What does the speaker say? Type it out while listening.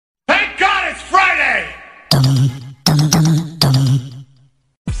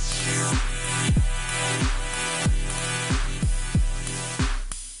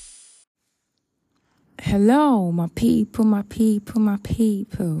Hello, my people, my people, my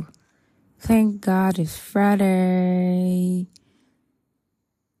people. Thank God it's Friday.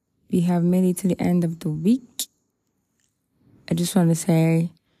 We have made it to the end of the week. I just want to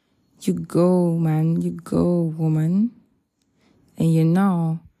say, you go, man, you go, woman. And you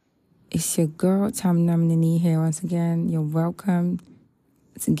know, it's your girl, Tam Namnini here once again. You're welcome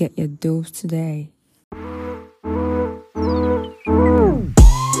to get your dose today.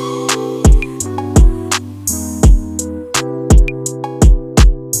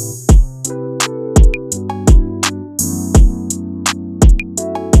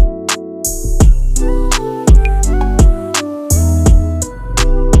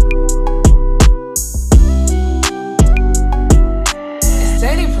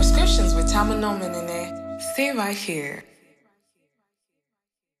 Stay right here.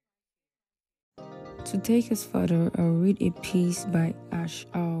 To take us further, I'll read a piece by Ash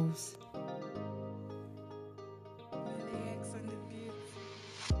Owls.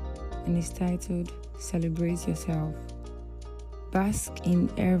 And it's titled, Celebrate Yourself. Bask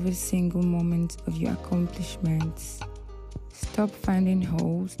in every single moment of your accomplishments. Stop finding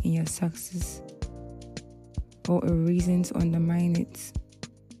holes in your success or a reason to undermine it.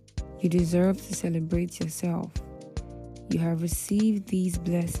 You deserve to celebrate yourself. You have received these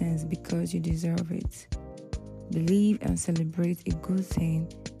blessings because you deserve it. Believe and celebrate a good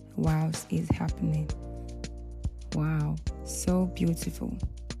thing whilst it's happening. Wow, so beautiful.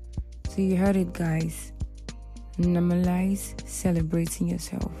 So you heard it, guys. Normalize celebrating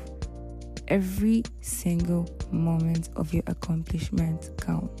yourself. Every single moment of your accomplishment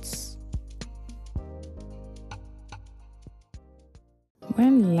counts.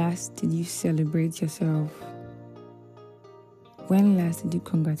 When last did you celebrate yourself? When last did you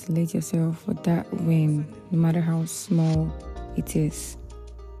congratulate yourself for that win, no matter how small it is?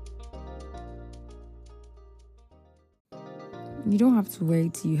 You don't have to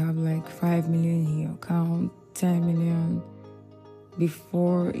wait till you have like 5 million in your account, 10 million,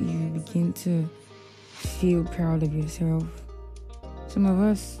 before you begin to feel proud of yourself. Some of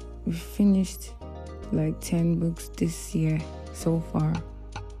us, we finished like 10 books this year so far.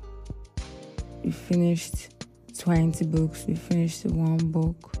 We finished 20 books, we finished one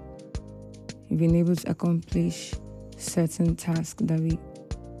book. We've been able to accomplish certain tasks that we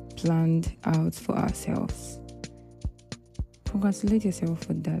planned out for ourselves. Congratulate yourself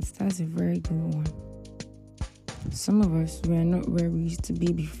for that. That's a very good one. Some of us, we are not where we used to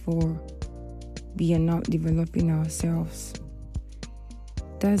be before. We are not developing ourselves.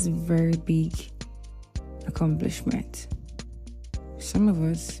 That's a very big accomplishment. Some of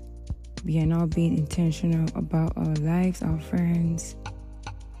us, we are now being intentional about our lives, our friends,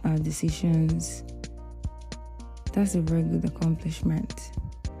 our decisions. That's a very good accomplishment.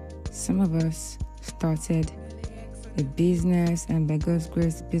 Some of us started a business, and by God's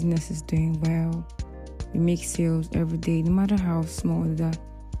grace, the business is doing well. We make sales every day, no matter how small the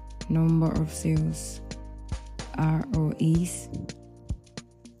number of sales are or is.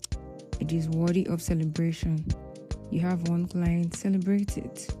 It is worthy of celebration. You have one client, celebrate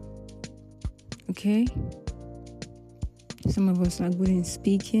it. Okay? Some of us are good in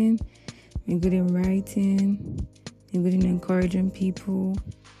speaking, we're good in writing, we're good in encouraging people.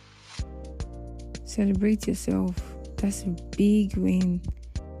 Celebrate yourself. That's a big win.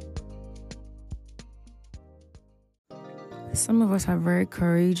 Some of us are very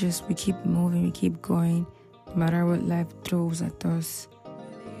courageous. We keep moving, we keep going, no matter what life throws at us.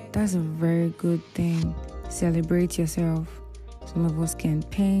 That's a very good thing. Celebrate yourself. Some of us can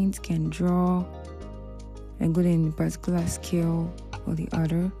paint, can draw, and good in a particular skill or the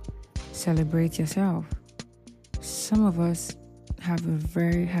other. Celebrate yourself. Some of us have a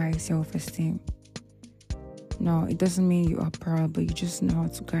very high self-esteem. No, it doesn't mean you are proud, but you just know how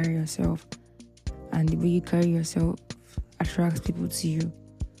to carry yourself. And the way you carry yourself attracts people to you.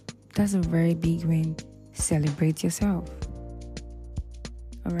 That's a very big win. Celebrate yourself.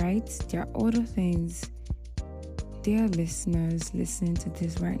 Alright? There are other things. Dear listeners listening to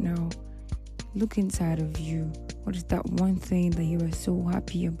this right now, look inside of you. What is that one thing that you are so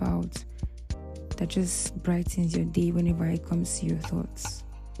happy about that just brightens your day whenever it comes to your thoughts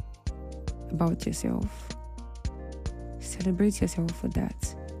about yourself? Celebrate yourself for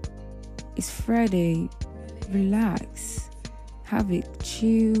that. It's Friday. Relax. Have a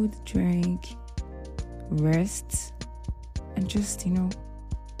chilled drink. Rest. And just,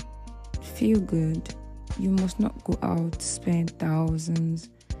 feel good. You must not go out to spend thousands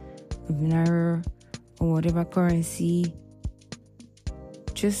of naira or whatever currency.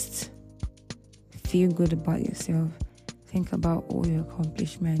 Just feel good about yourself. Think about all your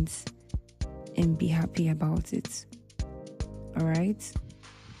accomplishments. and be happy about it. Alright?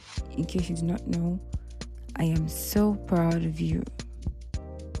 In case you do not know, I am so proud of you.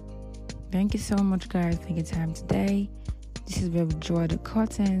 Thank you so much, guys, for your time today. This is where we draw the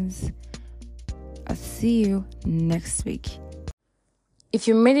curtains. I'll see you next week. If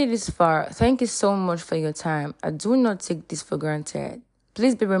you made it this far, thank you so much for your time. I do not take this for granted.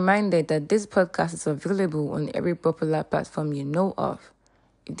 Please be reminded that this podcast is available on every popular platform you know of.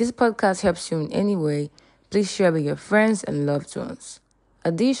 If this podcast helps you in any way, please share with your friends and loved ones.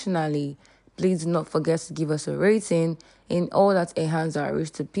 Additionally, please do not forget to give us a rating in all that enhance our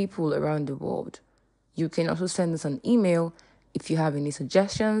reach to people around the world. You can also send us an email if you have any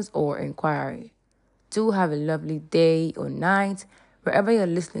suggestions or inquiry. Do have a lovely day or night wherever you're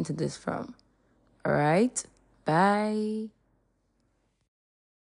listening to this from. All right? Bye.